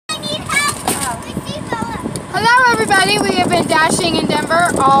everybody. We have been dashing in Denver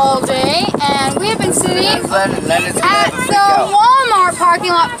all day, and we have been sitting at the Walmart parking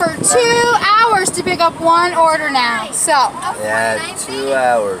lot for 2 hours to pick up one order now. So yeah, 2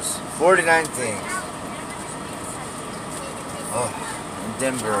 hours, 49 things. Oh, in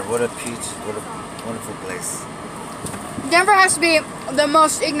Denver, what a peach, what a wonderful place. Denver has to be the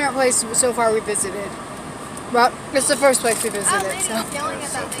most ignorant place so far we visited. Well, it's the first place we visited. So.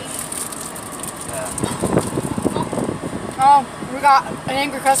 Oh, we got an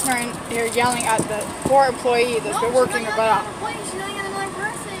angry customer in here yelling at the poor employee that's been working her butt off. She's yelling at another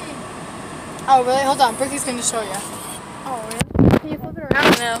person. Oh, really? Hold on. Bricky's going to show you. Oh, really? Can you flip it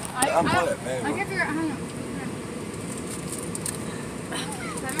around now? I can figure out how to.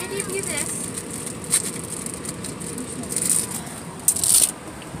 Let me give you this.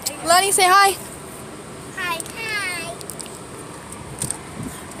 Lenny, say hi. Hi. Hi.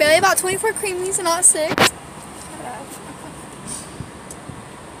 Bailey about 24 creamies and not 6.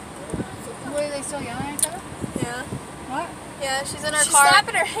 What, are they still yelling at each other? Yeah. What? Yeah, she's in her car. She's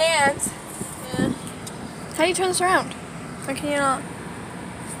slapping her hands. Yeah. How do you turn this around? Or can you not?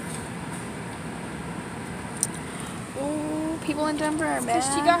 Ooh, people in Denver are bad.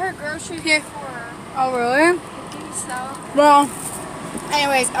 She got her groceries here. Oh, really? I think so. Well,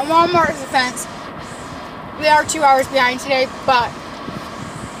 anyways, at Walmart's defense, we are 2 hours behind today, but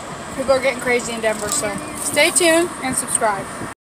people are getting crazy in Denver, so stay tuned and subscribe.